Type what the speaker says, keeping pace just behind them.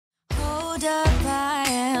hold up, I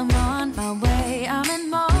am on my way. I'm in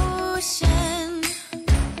motion.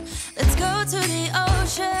 Let's go to the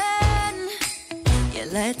ocean. Yeah,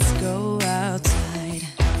 let's go outside.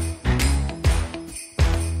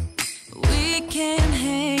 We can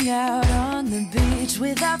hang out on the beach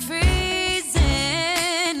without freezing.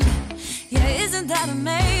 Yeah, isn't that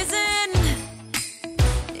amazing?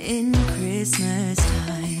 In Christmas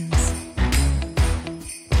times,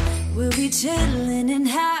 we'll be chilling and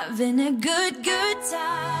having a good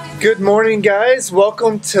time. Good morning, guys.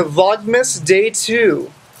 Welcome to Vlogmas Day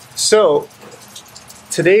 2. So,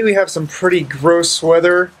 today we have some pretty gross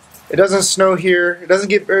weather. It doesn't snow here. It doesn't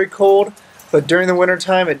get very cold, but during the winter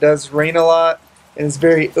time it does rain a lot and it's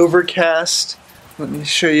very overcast. Let me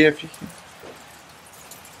show you if you can.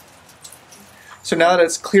 So now that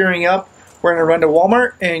it's clearing up, we're going to run to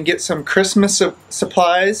Walmart and get some Christmas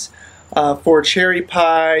supplies for cherry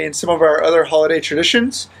pie and some of our other holiday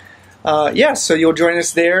traditions. Yeah, so you'll join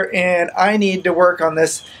us there, and I need to work on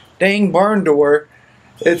this dang barn door.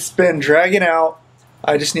 It's been dragging out.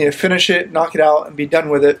 I just need to finish it, knock it out, and be done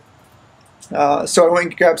with it. So I went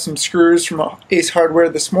and grabbed some screws from Ace Hardware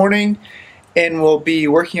this morning, and we'll be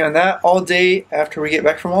working on that all day after we get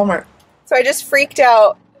back from Walmart. So I just freaked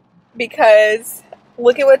out because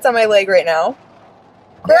look at what's on my leg right now.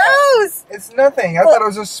 Gross! Yeah, it's nothing. I thought it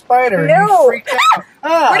was a spider. No. And you freaked out.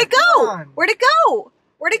 Ah, Where'd it go? Where'd it go?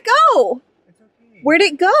 Where'd it go? It's okay. Where'd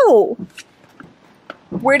it go?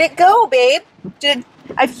 Where'd it go, babe?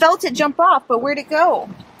 I felt it jump off, but where'd it go?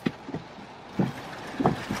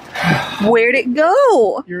 Where'd it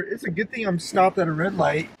go? It's a good thing I'm stopped at a red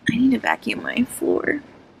light. I need to vacuum my floor.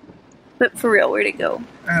 But for real, where'd it go?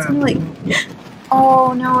 It's like,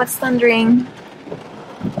 oh no, it's thundering.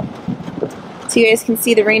 So you guys can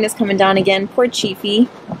see the rain is coming down again. Poor Chiefy.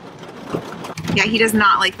 Yeah, he does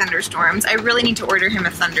not like thunderstorms. I really need to order him a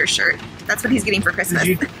thunder shirt. That's what he's getting for Christmas.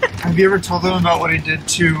 Have you ever told them about what he did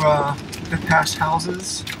to the past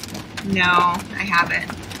houses? No, I haven't.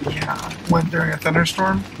 Yeah, went during a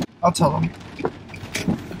thunderstorm. I'll tell them.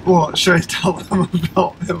 Well, should I tell them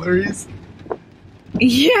about Hillary's?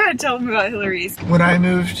 Yeah, tell them about Hillary's. When I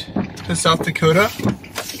moved to South Dakota,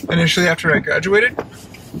 initially after I graduated,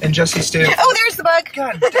 and Jesse stayed. Oh, there's the bug!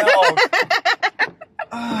 God, dog.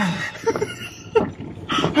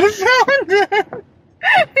 I found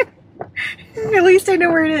it! At least I know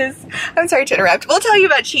where it is. I'm sorry to interrupt. We'll tell you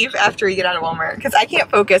about Chief after we get out of Walmart, because I can't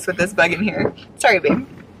focus with this bug in here. Sorry, babe.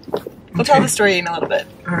 We'll tell the story in a little bit.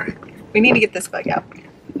 Alright. We need to get this bug out.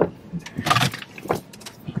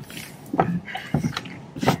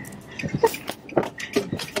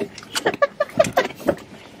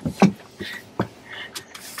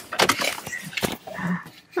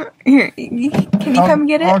 Here, can you come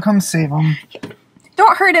get it? I'll come save him.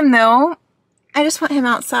 Don't hurt him though. I just want him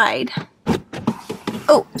outside.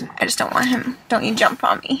 Oh, I just don't want him. Don't you jump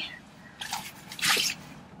on me.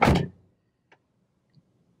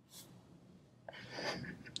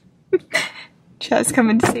 Chaz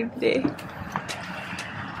coming to save the day.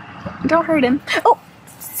 Don't hurt him. Oh,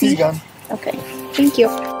 see? He's gone. Okay, thank you.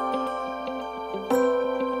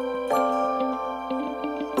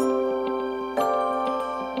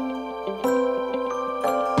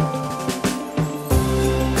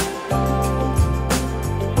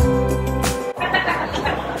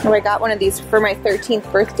 Oh, I got one of these for my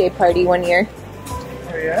 13th birthday party one year.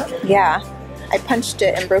 Oh yeah? Yeah. I punched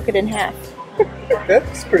it and broke it in half.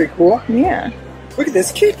 That's pretty cool. Yeah. Look at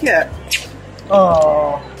this Kit Kat.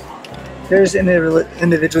 Oh. There's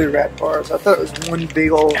individually wrapped bars. I thought it was one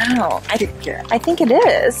big old Kit Kat. I think it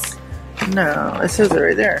is. No, it says it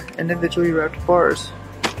right there. Individually wrapped bars.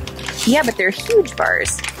 Yeah, but they're huge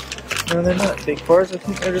bars. No, they're not big bars. I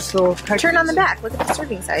think they're just little packages. Turn on the back. Look at the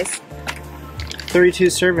serving size. 32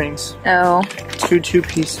 servings. Oh. 2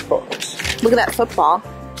 two-piece balls. Look at that football.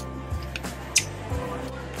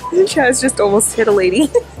 Chaz just almost hit a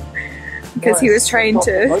lady. Because he was trying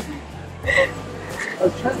to...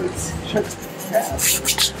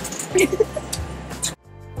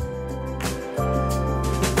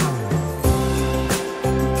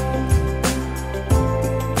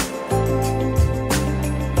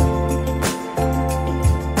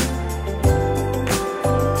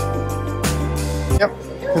 Yep.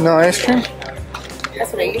 Vanilla ice cream.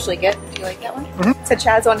 That's what I usually get. Do you like that one? Mm-hmm. So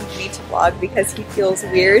Chaz wanted me to vlog because he feels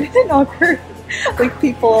weird and awkward. Like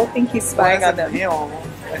people think he's spying on them.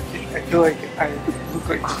 I feel like I look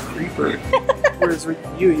like a creeper. Whereas with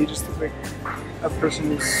you just look like a person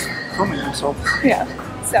who's filming himself. Yeah.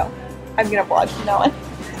 So I'm gonna vlog from now on.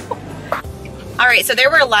 Alright, so there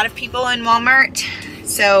were a lot of people in Walmart,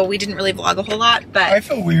 so we didn't really vlog a whole lot, but I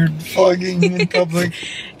feel weird vlogging in public.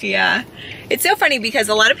 Yeah. It's so funny because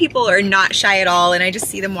a lot of people are not shy at all, and I just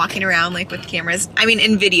see them walking around like with cameras. I mean,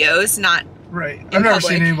 in videos, not right. I've never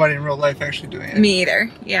seen anybody in real life actually doing it. Me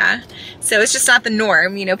either. Yeah. So it's just not the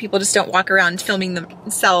norm. You know, people just don't walk around filming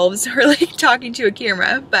themselves or like talking to a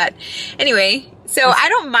camera. But anyway, so I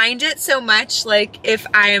don't mind it so much like if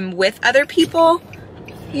I am with other people,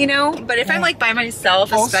 you know, but if I'm like by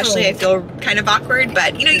myself, especially, I feel kind of awkward.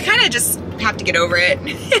 But you know, you kind of just have to get over it.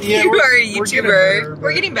 If you are a YouTuber,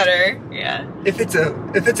 we're getting better. Yeah. If it's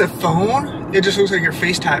a phone, it just looks like you're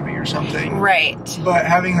FaceTiming or something. Right. But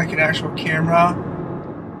having like an actual camera,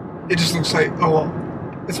 it just looks like, oh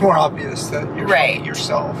well, it's more obvious that you're filming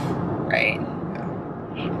yourself. Right.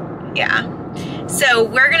 Yeah. So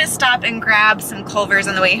we're gonna stop and grab some Culver's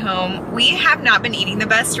on the way home. We have not been eating the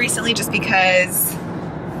best recently just because,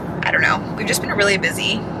 I don't know, we've just been really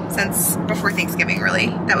busy since before Thanksgiving, really.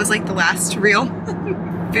 That was like the last real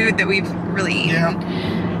food that we've really eaten.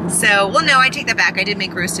 Yeah. So, well, no, I take that back. I did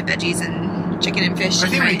make roasted veggies and chicken and fish. I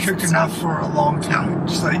think we cooked enough for a long time.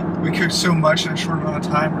 Just like, we cooked so much in a short amount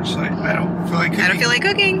of time. We're just like, I don't feel like cooking. I don't feel like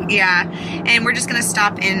cooking, yeah. And we're just gonna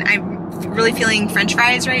stop in. I'm really feeling French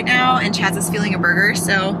fries right now, and Chaz is feeling a burger.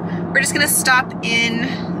 So we're just gonna stop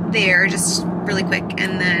in there just really quick,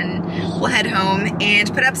 and then we'll head home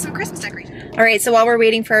and put up some Christmas decorations. All right, so while we're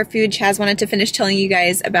waiting for our food, Chaz wanted to finish telling you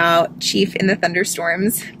guys about Chief in the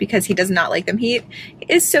thunderstorms because he does not like them. He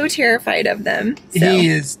is so terrified of them. So. He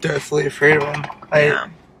is deathly afraid of them.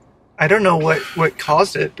 I don't know what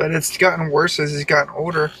caused it, but it's gotten worse as he's gotten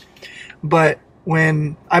older. But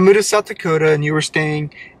when I moved to South Dakota and you were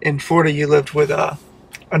staying in Florida, you lived with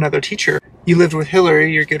another teacher. You lived with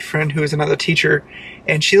Hillary, your good friend, who is another teacher,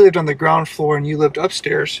 and she lived on the ground floor and you lived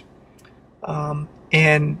upstairs.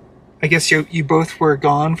 And I guess you both were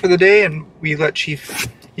gone for the day, and you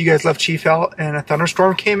guys left Chief out, and a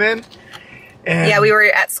thunderstorm came in. And yeah, we were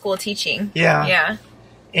at school teaching. Yeah. Yeah.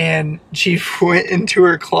 And Chief went into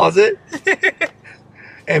her closet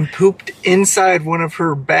and pooped inside one of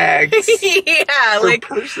her bags. Yeah, like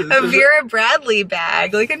purses. A Vera Bradley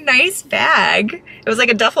bag, like a nice bag. It was like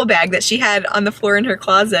a duffel bag that she had on the floor in her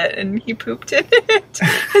closet, and he pooped in it.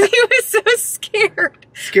 He was so scared.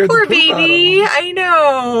 Poor baby. I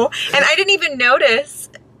know. And I didn't even notice,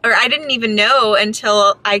 or I didn't even know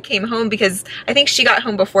until I came home, because I think she got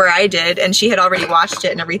home before I did, and she had already washed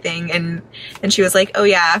it and everything, and she was like, oh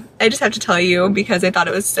yeah, I just have to tell you because I thought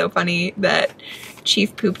it was so funny that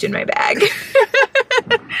Chief pooped in my bag.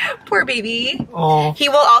 Poor baby. Oh. He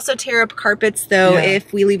will also tear up carpets though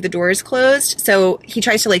if we leave the doors closed. So he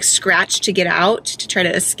tries to like scratch to get out to try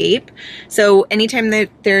to escape. So anytime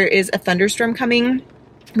that there is a thunderstorm coming,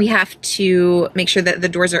 we have to make sure that the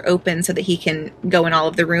doors are open so that he can go in all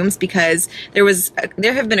of the rooms, because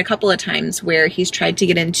there have been a couple of times where he's tried to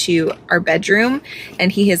get into our bedroom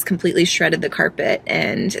and he has completely shredded the carpet,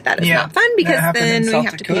 and that is not fun because then we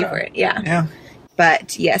have to pay for it. Yeah.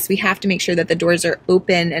 But yes, we have to make sure that the doors are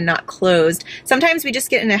open and not closed. Sometimes we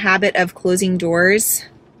just get in a habit of closing doors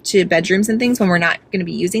to bedrooms and things when we're not going to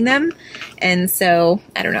be using them. And so,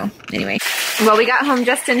 I don't know. Anyway. Well, we got home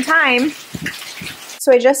just in time.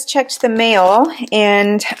 So I just checked the mail,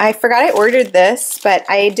 and I forgot I ordered this, but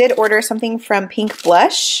I did order something from Pink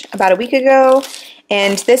Blush about a week ago.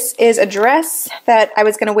 And this is a dress that I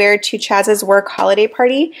was going to wear to Chaz's work holiday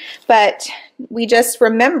party, but we just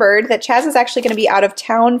remembered that Chaz is actually going to be out of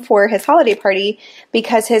town for his holiday party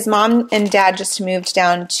because his mom and dad just moved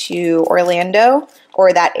down to Orlando,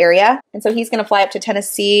 or that area. And so he's going to fly up to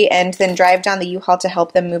Tennessee and then drive down the U-Haul to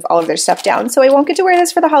help them move all of their stuff down. So I won't get to wear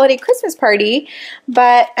this for the holiday Christmas party,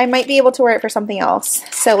 but I might be able to wear it for something else.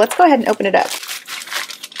 So let's go ahead and open it up.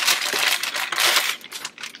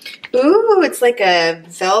 Ooh, it's like a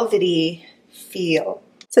velvety feel.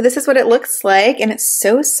 So this is what it looks like, and it's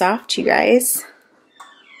so soft, you guys.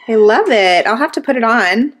 I love it. I'll have to put it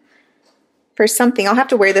on for something. I'll have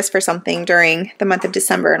to wear this for something during the month of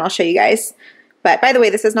December, and I'll show you guys. But by the way,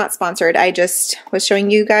 this is not sponsored. I just was showing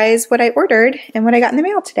you guys what I ordered and what I got in the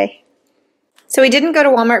mail today. So we didn't go to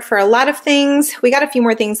Walmart for a lot of things. We got a few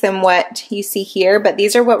more things than what you see here, but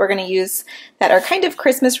these are what we're going to use that are kind of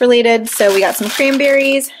Christmas related. So we got some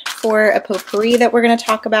cranberries for a potpourri that we're going to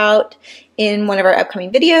talk about in one of our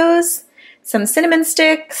upcoming videos, some cinnamon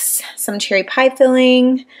sticks, some cherry pie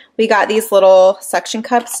filling. We got these little suction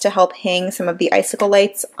cups to help hang some of the icicle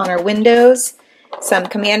lights on our windows, some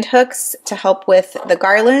command hooks to help with the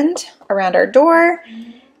garland around our door,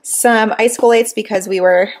 some icicle lights because we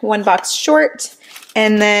were one box short,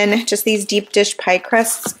 and then just these deep dish pie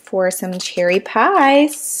crusts for some cherry pie.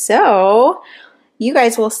 So you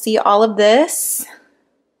guys will see all of this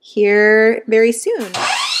here very soon.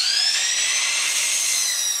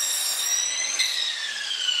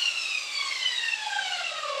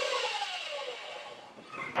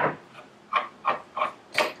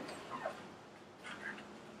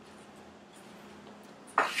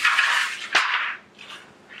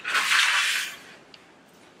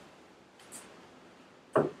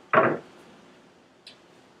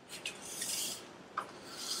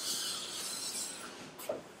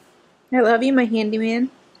 I love you, my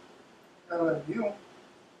handyman. I love you.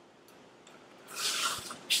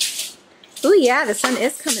 Oh yeah, the sun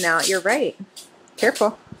is coming out. You're right.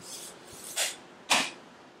 Careful.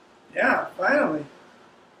 Yeah, finally.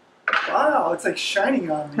 Wow, it's like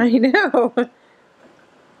shining on me. I know.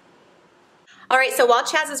 All right, so while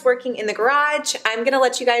Chaz is working in the garage, I'm gonna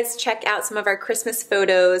let you guys check out some of our Christmas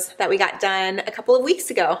photos that we got done a couple of weeks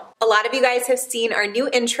ago. A lot of you guys have seen our new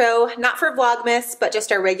intro, not for Vlogmas, but just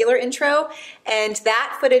our regular intro. And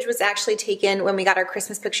that footage was actually taken when we got our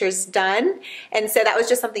Christmas pictures done. And so that was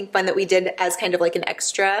just something fun that we did as kind of like an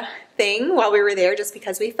extra thing while we were there, just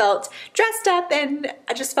because we felt dressed up and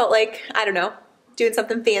I just felt like, I don't know, doing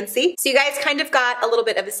something fancy. So you guys kind of got a little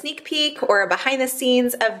bit of a sneak peek or a behind the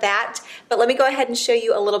scenes of that, but let me go ahead and show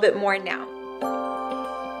you a little bit more now.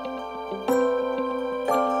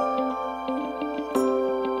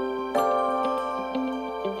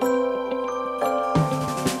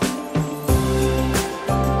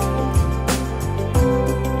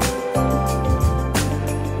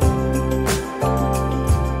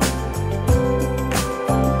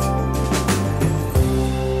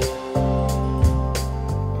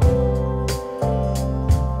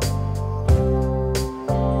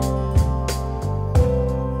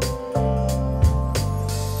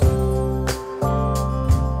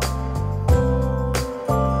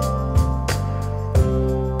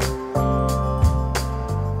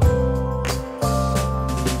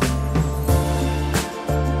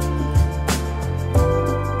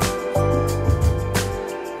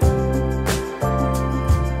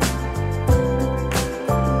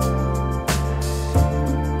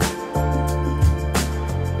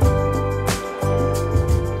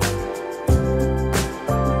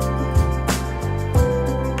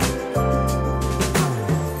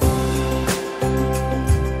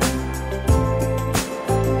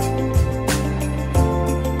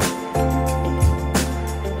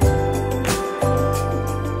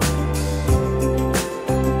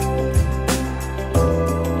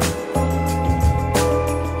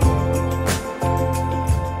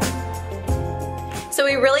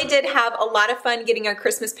 Did have a lot of fun getting our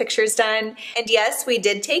Christmas pictures done. And yes, we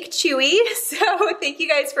did take Chewy. So thank you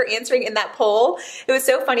guys for answering in that poll. It was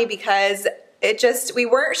so funny because we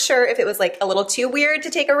weren't sure if it was like a little too weird to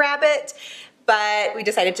take a rabbit, but we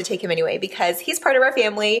decided to take him anyway because he's part of our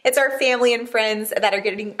family. It's our family and friends that are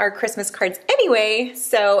getting our Christmas cards anyway,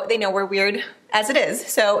 so they know we're weird as it is,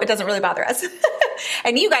 so it doesn't really bother us.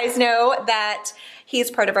 And you guys know that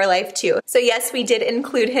he's part of our life too. So yes, we did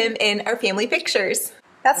include him in our family pictures.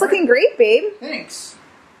 That's looking great, babe. Thanks.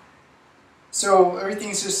 So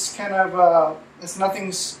everything's just kind of,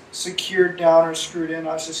 nothing's secured down or screwed in.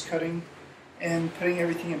 I was just cutting and putting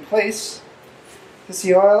everything in place to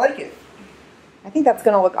see how I like it. I think that's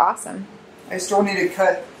gonna look awesome. I still need to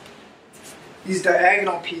cut these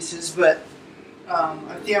diagonal pieces, but I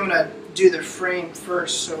think I'm gonna do the frame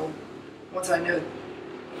first. So once I know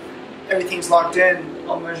everything's locked in,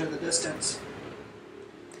 I'll measure the distance.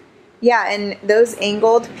 Yeah, and those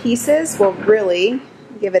angled pieces will really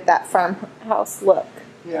give it that farmhouse look.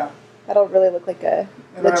 Yeah. That'll really look like a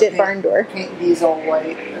legit barn door. Paint these all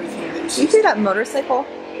white. Everything that you hear that motorcycle?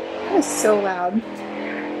 That is so loud.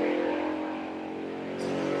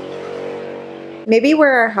 Maybe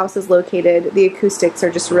where our house is located, the acoustics are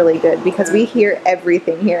just really good because we hear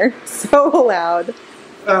everything here so loud.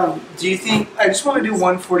 Do you think, I just want to do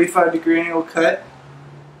 145-degree angle cut.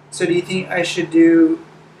 So do you think I should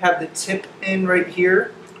have the tip in right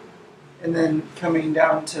here and then coming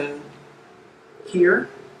down to here?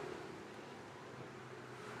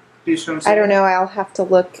 Do you see what I'm saying? I don't know. I'll have to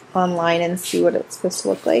look online and see what it's supposed to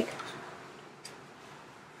look like.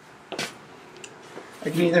 I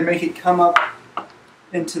can either make it come up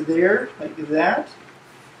into there, like that.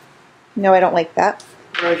 No, I don't like that.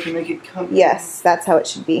 Or I can make it come Yes, that's how it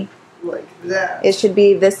should be. Like that. It should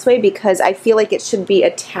be this way because I feel like it should be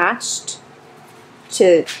attached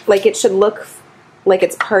to, like it should look like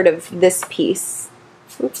it's part of this piece.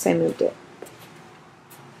 Oops, I moved it.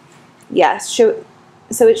 Yes,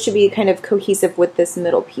 so it should be kind of cohesive with this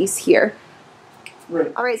middle piece here.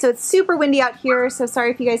 Right. All right, so it's super windy out here, so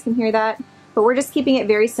sorry if you guys can hear that. But we're just keeping it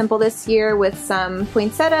very simple this year with some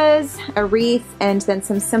poinsettias, a wreath, and then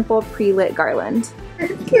some simple pre-lit garland.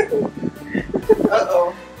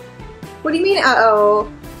 Uh-oh. What do you mean,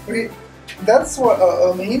 uh-oh? That's what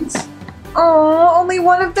uh-oh means. Oh, only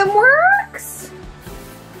one of them works.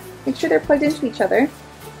 Make sure they're plugged into each other.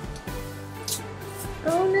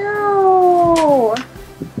 Oh no.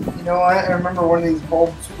 You know what? I remember one of these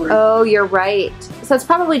bulbs break. Oh, you're right. So it's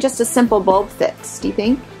probably just a simple bulb fix, do you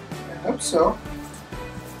think? I hope so.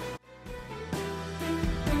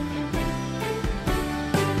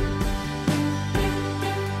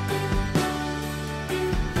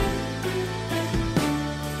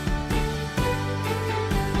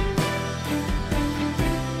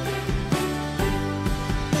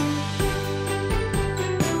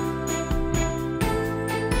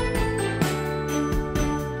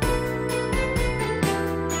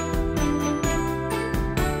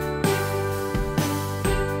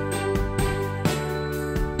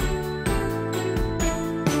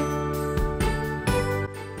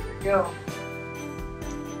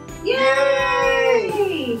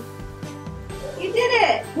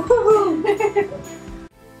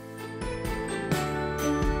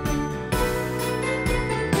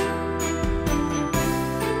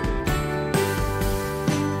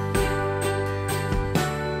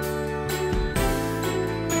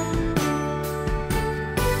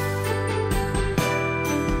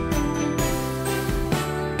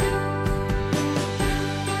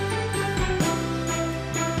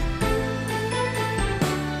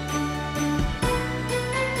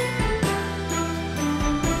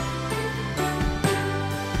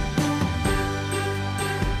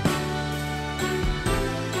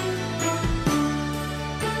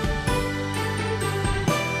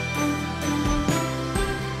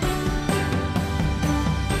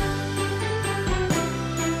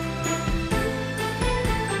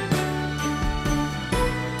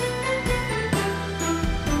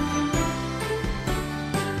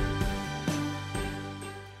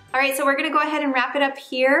 right, so we're gonna go ahead and wrap it up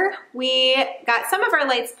here. We got some of our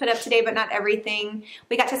lights put up today, but not everything.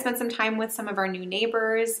 We got to spend some time with some of our new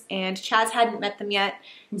neighbors, and Chaz hadn't met them yet.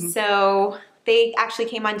 So they actually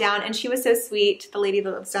came on down, and she was so sweet. The lady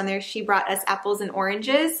that lives down there, she brought us apples and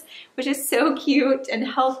oranges, which is so cute and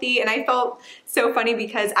healthy. And I felt so funny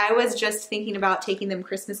because I was just thinking about taking them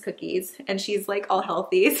Christmas cookies, and she's like all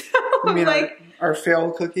healthy. So You mean like our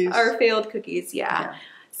failed cookies? our failed cookies, yeah.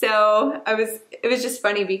 So it was just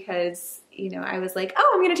funny because, you know, I was like,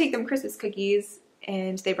 oh, I'm gonna take them Christmas cookies,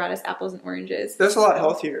 and they brought us apples and oranges. That's a lot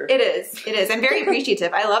healthier. It is. It is. I'm very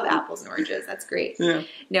appreciative. I love apples and oranges. That's great. Yeah.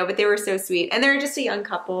 No, but they were so sweet. And they're just a young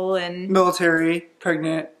couple and Military,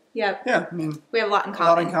 pregnant. yep. Yeah, I mean, We have a lot in a common.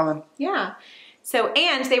 lot in common. Yeah. So,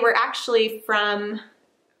 and they were actually from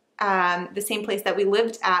the same place that we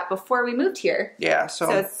lived at before we moved here. Yeah, So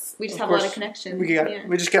we just have a lot of connections.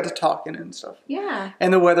 We just got to talking and stuff. Yeah.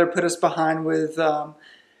 And the weather put us behind with,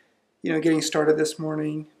 you know, getting started this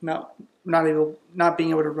morning. Not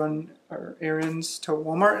being able to run our errands to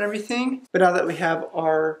Walmart and everything. But now that we have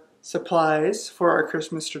our supplies for our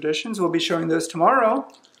Christmas traditions, we'll be showing those tomorrow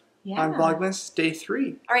on Vlogmas Day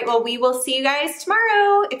 3. All right, well, we will see you guys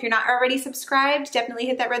tomorrow. If you're not already subscribed, definitely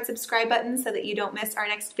hit that red subscribe button so that you don't miss our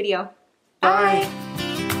next video. Bye. Bye.